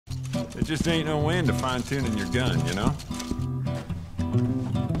It just ain't no wind to fine-tuning your gun, you know?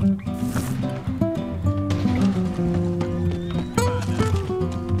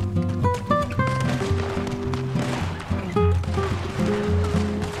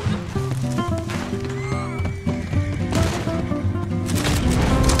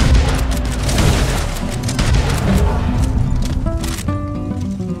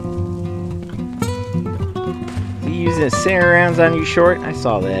 Using center rounds on you, Short? I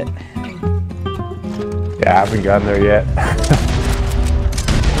saw that. Yeah, I haven't gotten there yet.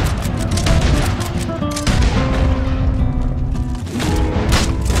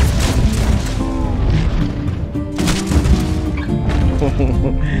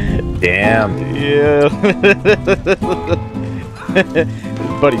 Damn. Yeah.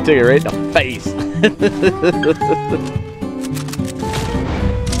 Buddy took it right in the face.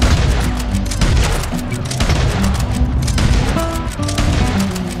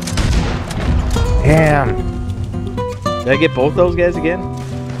 Damn. Did I get both those guys again?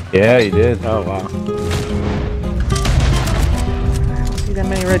 Yeah, you did. Oh, wow. I don't see that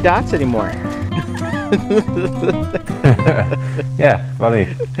many red dots anymore. Yeah, funny.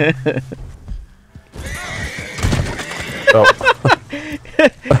 Oh.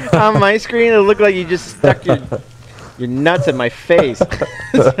 On my screen, it looked like you just stuck your nuts in my face.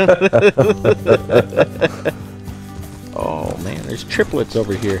 Oh, man, there's triplets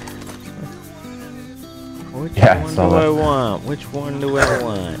over here. Which one do I want? Which one do I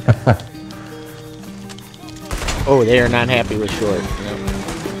want? Oh, they are not happy with Short.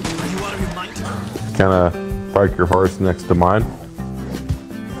 Kind of park your horse next to mine.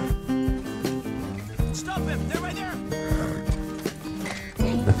 Stop him! They're right there!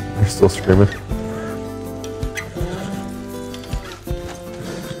 They're still screaming.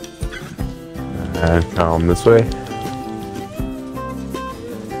 And come this way.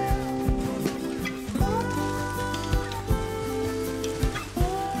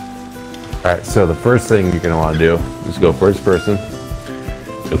 Alright, so the first thing you're going to want to do is go first person.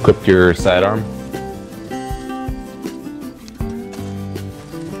 Equip your sidearm.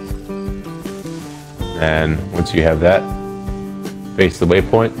 And once you have that, face the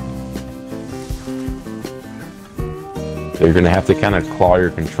waypoint. So you're going to have to kind of claw your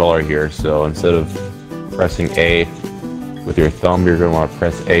controller here. So instead of pressing A with your thumb, you're going to want to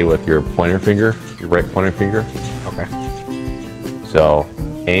press A with your pointer finger, your right pointer finger. Okay. So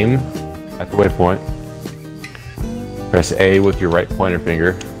aim at the waypoint. Press A with your right pointer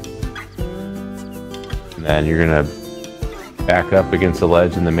finger. And then you're going to back up against the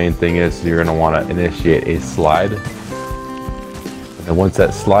ledge, and the main thing is you're going to want to initiate a slide. And then once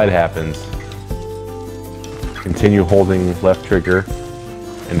that slide happens, continue holding left trigger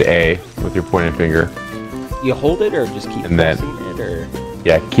and A with your pointing finger. You hold it or just keep pressing it, or?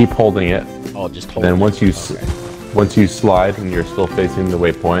 Yeah, keep holding it. Oh, just hold And then it. once you slide and you're still facing the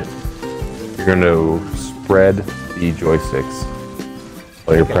waypoint, you're going to spread the joysticks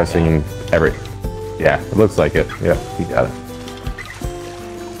while you're pressing every. Yeah, it looks like it. Yeah, you got it.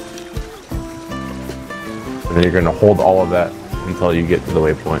 And then you're going to hold all of that until you get to the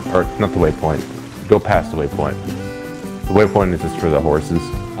waypoint, or not the waypoint. Go past the waypoint. The waypoint is just for the horses.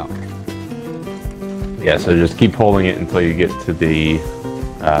 Okay. Yeah, so just keep holding it until you get to the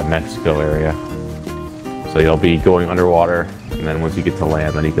Mexico area. So you'll be going underwater, and then once you get to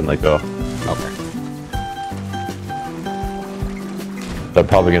land, then you can let go. Okay. So I'm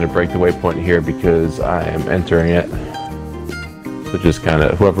probably going to break the waypoint here because I am entering it. So just kind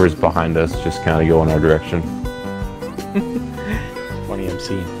of, whoever's behind us, just kind of go in our direction. Funny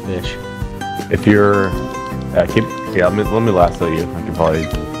MC fish. If you're, let me lasso you. I can probably.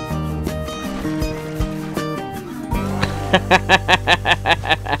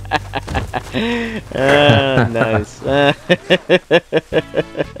 Nice.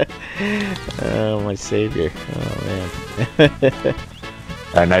 Oh, my savior. Oh, man.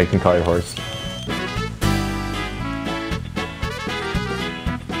 Alright, now you can call your horse.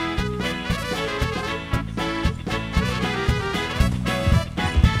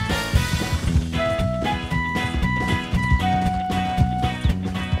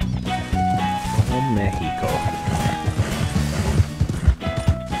 Mexico.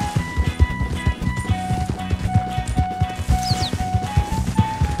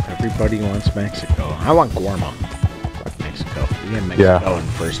 Everybody wants Mexico. I want Guarma. Fuck Mexico. We had Mexico in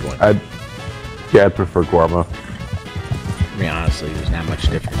the first one. I'd prefer Guarma. I mean, honestly, there's not much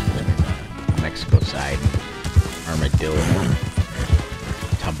difference between the Mexico side and Armadillo.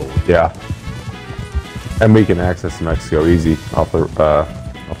 Tumbleweed. Yeah. And we can access Mexico easy off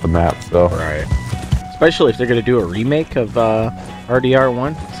the map, so. Right. Especially if they're gonna do a remake of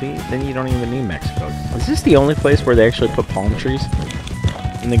RDR1. See, then you don't even need Mexico. Is this the only place where they actually put palm trees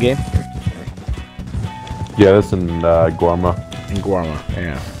in the game? Yeah, that's in Guarma. In Guarma,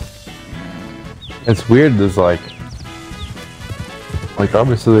 yeah. It's weird. There's like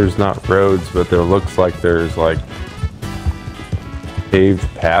obviously there's not roads, but there looks like there's like paved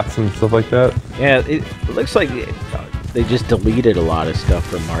paths and stuff like that. Yeah, it looks like they just deleted a lot of stuff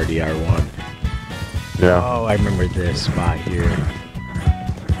from RDR1. Yeah. Oh, I remember this spot here.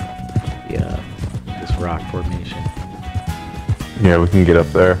 Yeah, this rock formation. Yeah, we can get up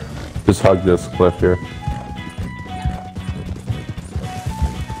there. Just hug this cliff here.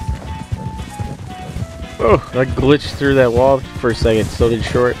 Oh, I glitched through that wall for a second. So did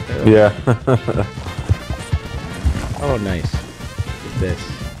Short. Yeah. Oh, nice. Look at this.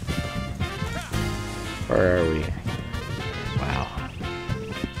 Where are we? Wow.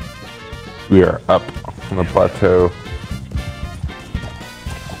 We are up on the plateau.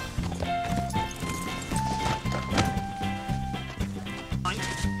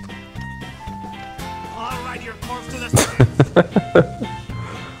 All right, you're close to the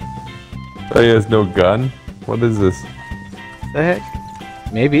Oh, he has no gun? What is this? The heck?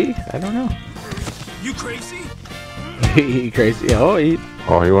 Maybe. I don't know. You crazy? He crazy. Oh, He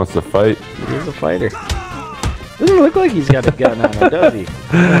wants to fight. he's a fighter. Doesn't look like he's got a gun on him, does he?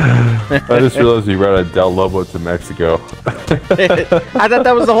 I just realized we brought a Del Lobo to Mexico. I thought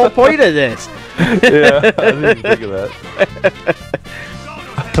that was the whole point of this. Yeah, I didn't even think of that.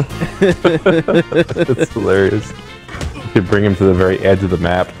 That's hilarious. You could bring him to the very edge of the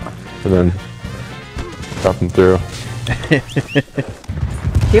map and then drop him through.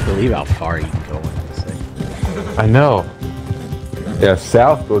 Can't believe how far you can go with this thing. I know. Yeah,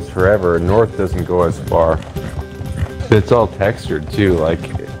 south goes forever, north doesn't go as far. It's all textured too, like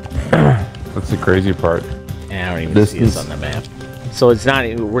that's the crazy part. Yeah, I don't even see us on the map. So it's not.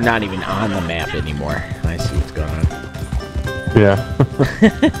 We're not even on the map anymore. I see what's going on. Yeah.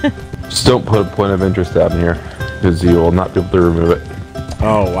 Just don't put a point of interest down here, because you will not be able to remove it.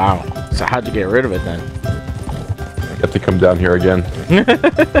 Oh wow. So how'd you get rid of it then? You have to come down here again.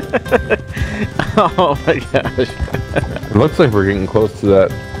 Oh my gosh. It looks like we're getting close to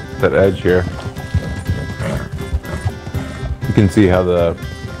that edge here. You can see how the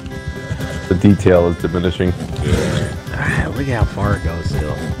detail is diminishing. Ah, look at how far it goes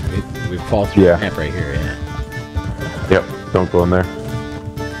still. We fall through the map right here, yeah. Yep, don't go in there.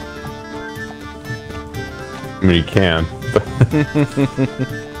 I mean, you can.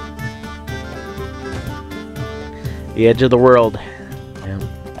 The edge of the world. Yeah.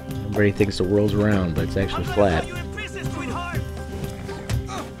 Everybody thinks the world's round, but it's actually flat.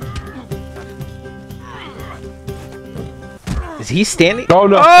 Is he standing? Oh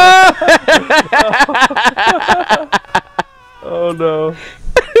no! Oh! Oh no!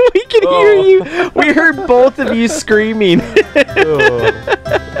 We can hear you. We heard both of you screaming.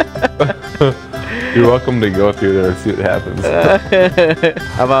 You're welcome to go through there and see what happens.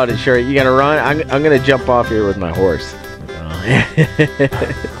 How about it, Short? You gonna run? I'm gonna jump off here with my horse.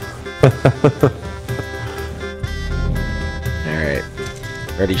 Alright.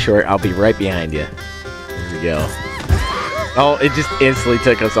 Ready, Short? I'll be right behind you. Here we go. Oh, it just instantly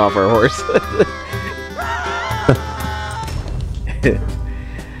took us off our horse.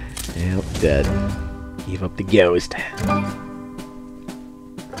 Yep, dead. Give up the ghost.